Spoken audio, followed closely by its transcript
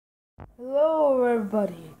Hello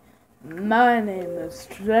everybody, my name is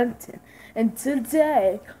Trenton, and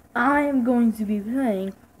today I am going to be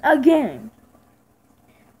playing a game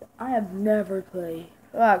I have never played.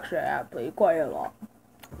 Well, actually I have played quite a lot.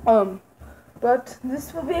 But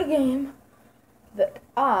this will be a game that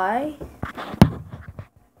I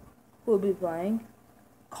will be playing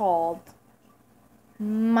called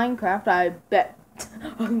Minecraft. I bet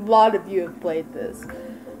a lot of you have played this.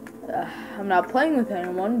 I'm not playing with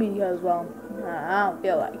anyone because, well, I don't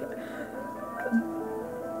feel like it.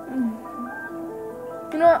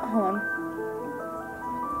 You know what? Hold on.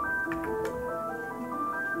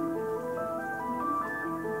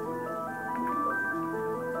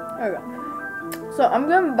 There we go. So I'm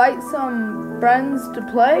gonna invite some friends to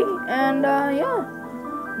play, and yeah,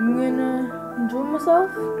 I'm gonna enjoy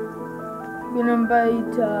myself. I'm gonna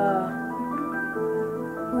invite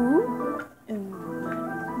who?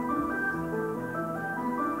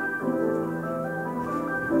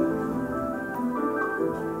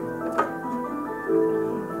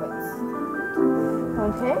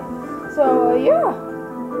 Okay, so yeah,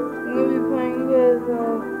 I'm gonna be playing with a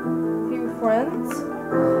few friends.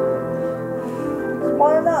 So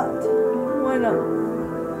why not? Why not?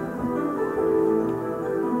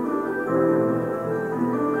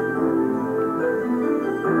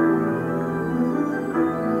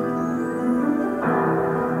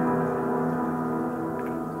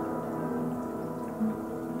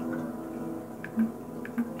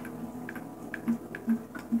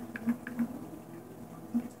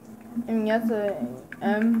 And yes, I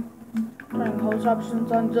am turning host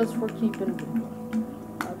options on just for keeping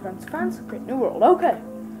my friends, great new world. Okay,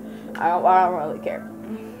 I don't really care.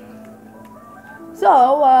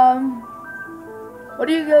 So, what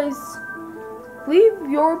do you guys leave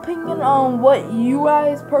your opinion on what you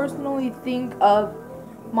guys personally think of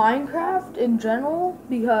Minecraft in general?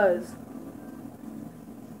 Because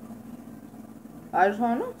I just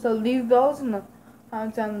want to know. So leave those in the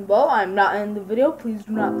comments down below. I'm not in the video. Please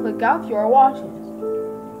do not click out if you are watching this.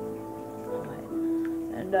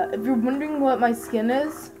 And if you're wondering what my skin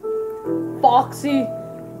is, Foxy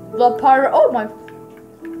the Pirate. Oh my,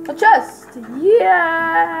 a chest.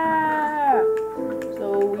 Yeah.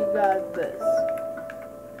 So we got this.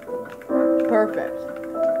 Perfect.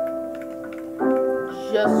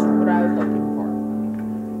 Just what I was looking for.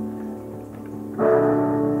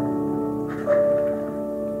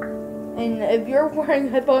 And if you're wearing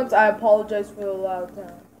headphones, I apologize for the loud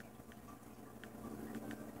sound.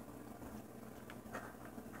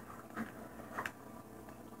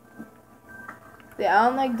 Yeah, I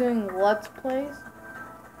don't like doing Let's Plays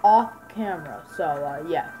off camera, so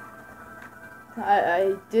yeah.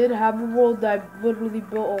 I did have a world that I literally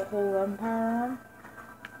built a whole empire on.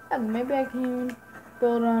 And maybe I can even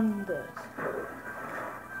build on this.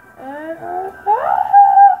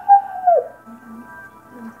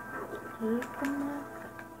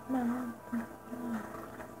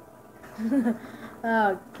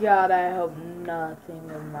 Oh god, I hope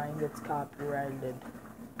nothing of mine gets copyrighted.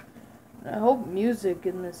 I hope music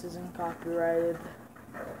in this isn't copyrighted.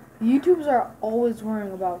 YouTubers are always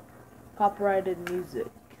worrying about copyrighted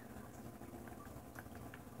music.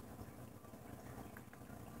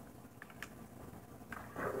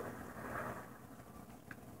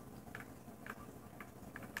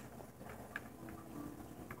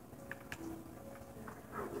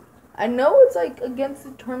 I know it's like against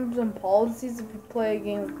the terms and policies if you play a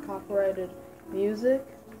game with copyrighted music.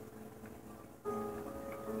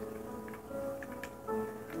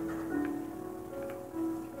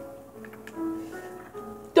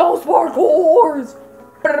 Those parkours!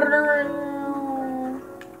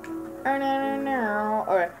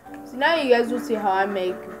 Alright, so now you guys will see how I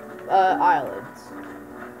make islands.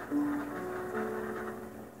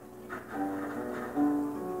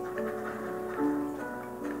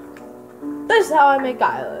 This is how I make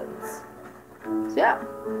islands. So yeah,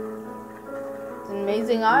 it's an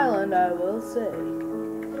amazing island, I will say.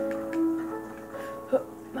 Oh,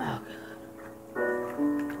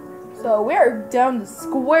 so we're down to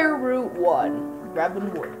square root 1,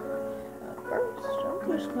 grabbing wood. First,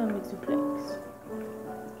 I'm just gonna make some planks.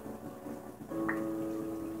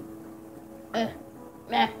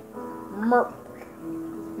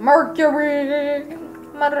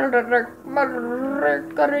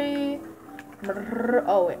 Mercury.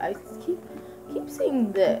 Oh wait, I keep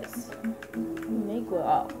seeing this. Make what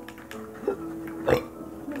up.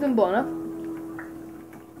 Simple enough.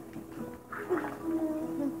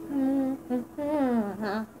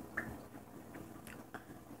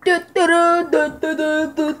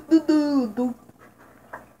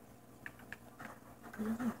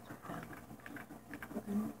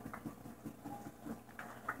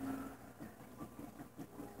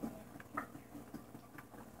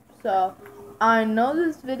 So, I know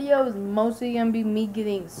this video is mostly going to be me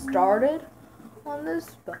getting started on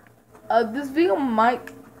this, but this video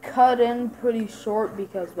might cut in pretty short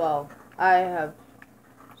because, well, I have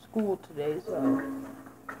school today, so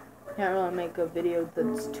can't really make a video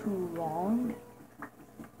that's too long.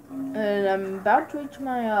 And I'm about to reach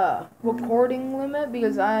my recording limit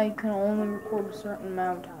because I can only record a certain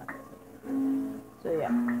amount of time. So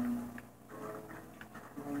yeah.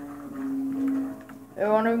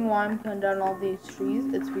 You're wondering why I'm cutting down all these trees?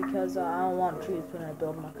 It's because I don't want trees when I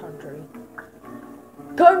build my country.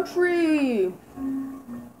 Country!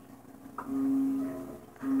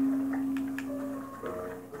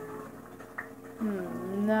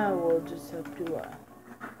 Now we'll just have to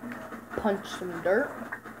punch some dirt.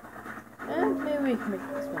 And maybe we can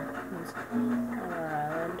make this one on our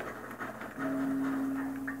island.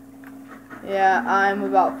 Yeah, I'm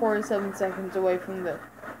about 47 seconds away from the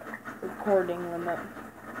recording limit.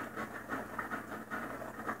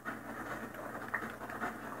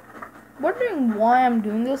 Wondering why I'm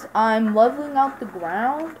doing this? I'm leveling out the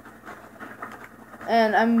ground.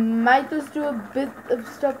 And I might just do a bit of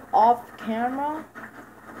stuff off camera.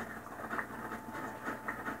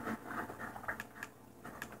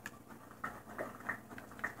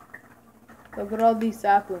 Look at all these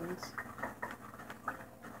saplings.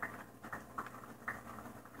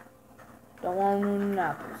 Don't want to ruin an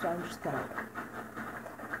apple, so I'm just gonna.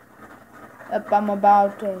 Yep, I'm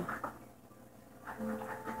about to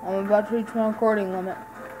reach my recording limit.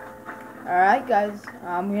 Alright, guys,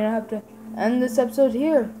 I'm gonna have to end this episode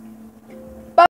here.